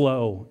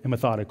slow and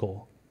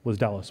methodical was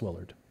Dallas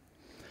Willard.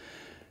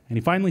 And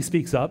he finally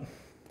speaks up.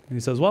 And he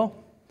says, well,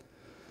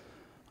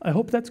 I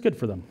hope that's good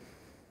for them.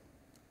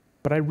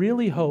 But I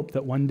really hope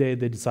that one day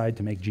they decide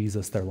to make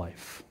Jesus their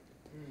life.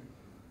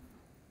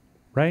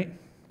 Right?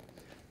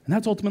 And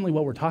that's ultimately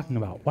what we're talking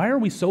about. Why are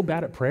we so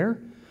bad at prayer?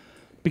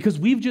 Because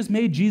we've just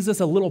made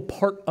Jesus a little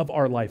part of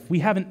our life. We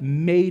haven't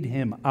made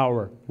him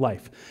our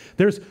life.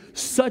 There's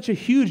such a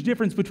huge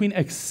difference between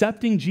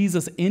accepting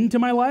Jesus into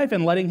my life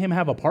and letting him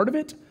have a part of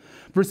it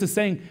versus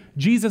saying,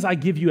 Jesus, I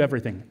give you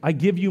everything. I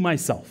give you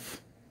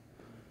myself.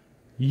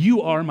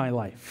 You are my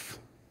life.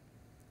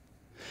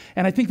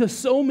 And I think that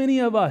so many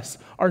of us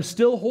are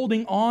still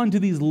holding on to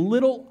these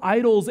little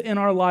idols in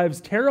our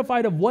lives,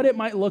 terrified of what it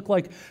might look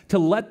like to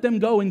let them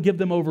go and give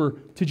them over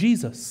to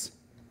Jesus.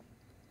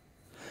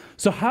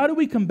 So how do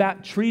we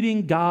combat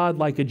treating God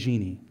like a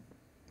genie?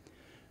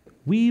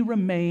 We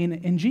remain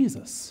in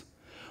Jesus.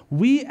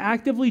 We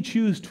actively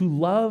choose to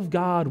love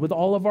God with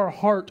all of our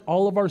heart,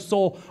 all of our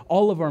soul,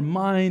 all of our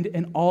mind,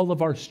 and all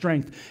of our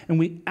strength. And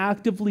we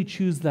actively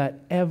choose that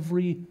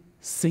every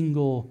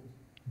single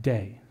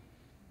day.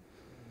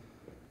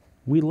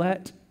 We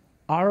let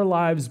our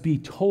lives be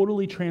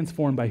totally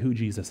transformed by who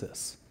Jesus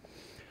is.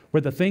 Where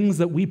the things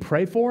that we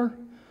pray for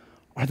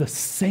are the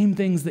same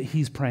things that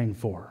he's praying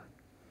for.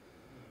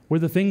 Where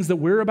the things that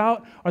we're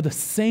about are the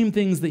same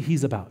things that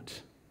he's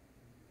about.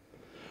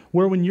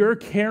 Where when you're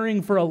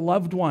caring for a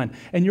loved one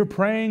and you're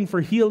praying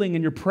for healing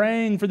and you're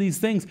praying for these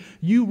things,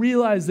 you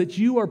realize that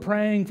you are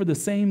praying for the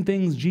same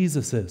things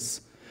Jesus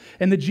is.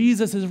 And that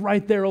Jesus is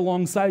right there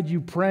alongside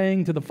you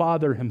praying to the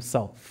Father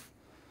himself.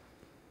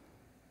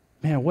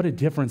 Man, what a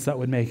difference that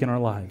would make in our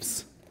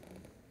lives.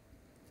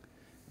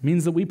 It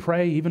means that we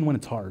pray even when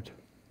it's hard.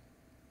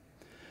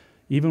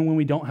 Even when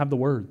we don't have the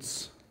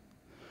words.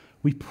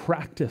 We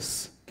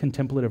practice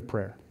contemplative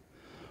prayer.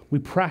 We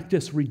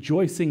practice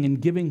rejoicing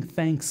and giving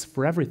thanks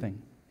for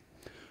everything.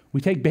 We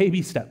take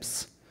baby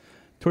steps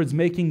towards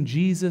making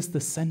Jesus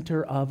the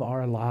center of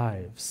our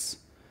lives.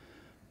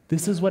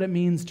 This is what it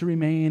means to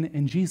remain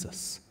in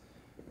Jesus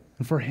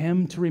and for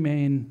him to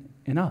remain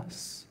in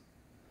us.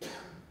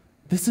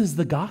 This is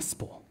the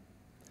gospel.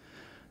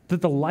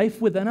 That the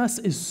life within us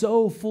is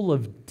so full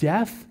of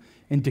death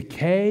and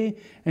decay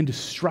and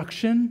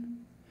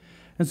destruction.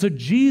 And so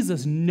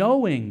Jesus,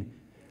 knowing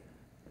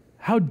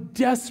how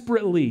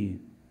desperately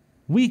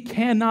we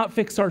cannot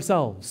fix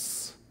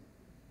ourselves,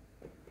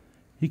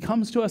 he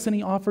comes to us and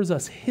he offers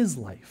us his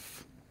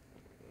life.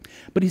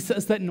 But he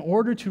says that in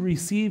order to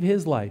receive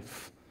his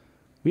life,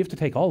 we have to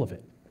take all of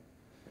it.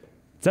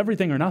 It's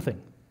everything or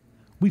nothing.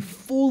 We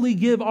fully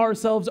give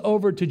ourselves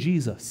over to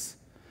Jesus,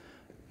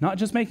 not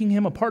just making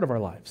him a part of our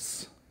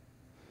lives,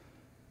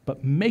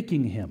 but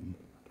making him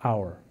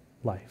our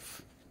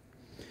life.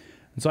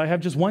 And so I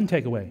have just one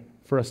takeaway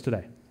for us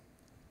today.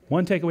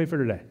 One takeaway for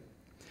today.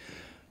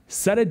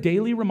 Set a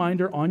daily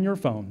reminder on your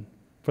phone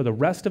for the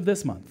rest of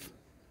this month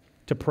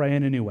to pray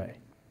in a new way.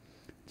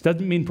 It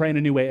doesn't mean pray in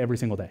a new way every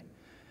single day.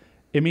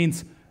 It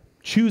means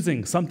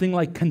choosing something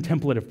like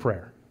contemplative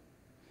prayer,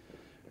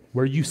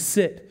 where you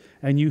sit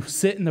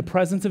in the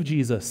presence of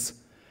Jesus,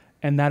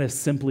 and that is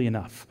simply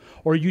enough.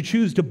 Or you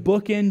choose to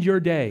bookend your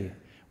day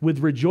with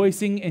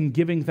rejoicing and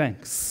giving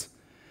thanks.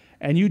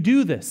 And you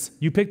do this.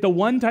 You pick the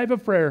one type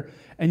of prayer,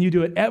 and you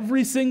do it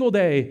every single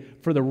day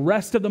for the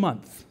rest of the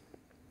month.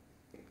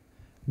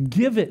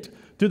 Give it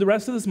through the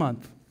rest of this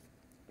month,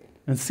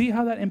 and see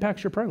how that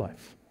impacts your prayer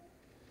life.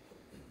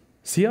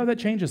 See how that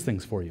changes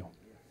things for you.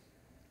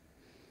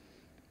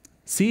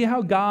 See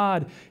how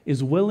God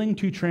is willing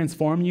to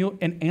transform you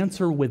and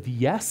answer with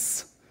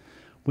yes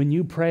when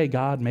you pray,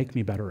 God, make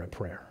me better at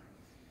prayer.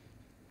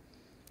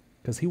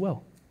 Because he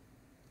will.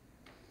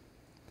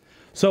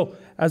 So,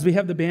 as we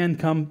have the band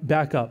come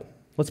back up,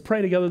 let's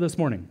pray together this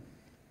morning.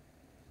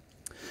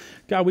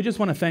 God, we just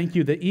want to thank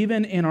you that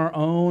even in our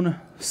own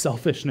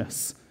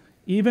selfishness,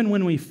 even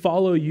when we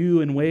follow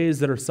you in ways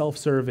that are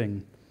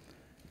self-serving,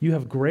 you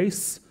have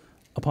grace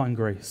upon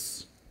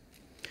grace.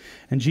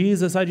 And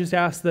Jesus, I just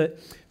ask that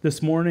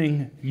this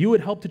morning you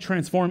would help to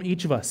transform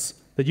each of us,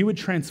 that you would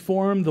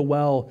transform the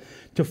well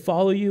to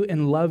follow you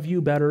and love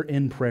you better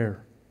in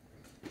prayer.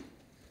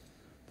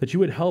 That you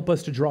would help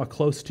us to draw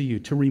close to you,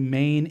 to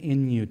remain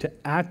in you, to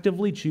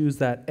actively choose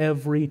that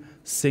every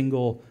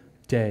single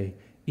day,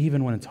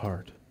 even when it's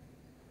hard.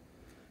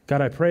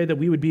 God, I pray that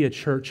we would be a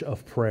church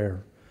of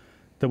prayer,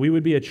 that we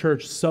would be a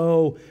church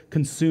so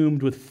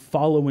consumed with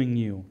following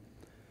you,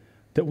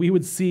 that we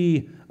would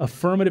see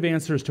affirmative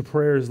answers to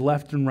prayers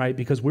left and right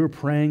because we're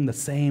praying the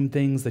same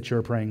things that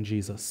you're praying,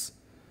 Jesus.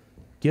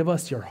 Give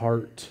us your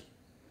heart.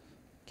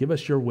 Give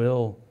us your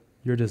will,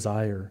 your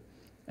desire,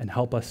 and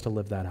help us to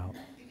live that out.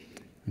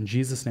 In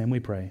Jesus' name we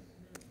pray.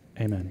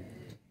 Amen.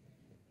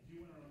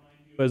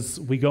 As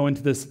we go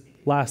into this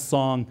last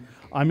song,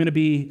 I'm going to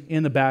be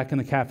in the back in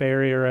the cafe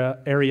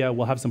area.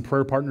 We'll have some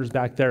prayer partners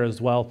back there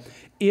as well.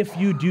 If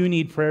you do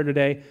need prayer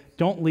today,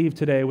 don't leave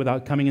today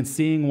without coming and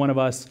seeing one of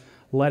us,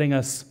 letting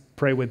us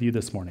pray with you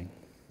this morning.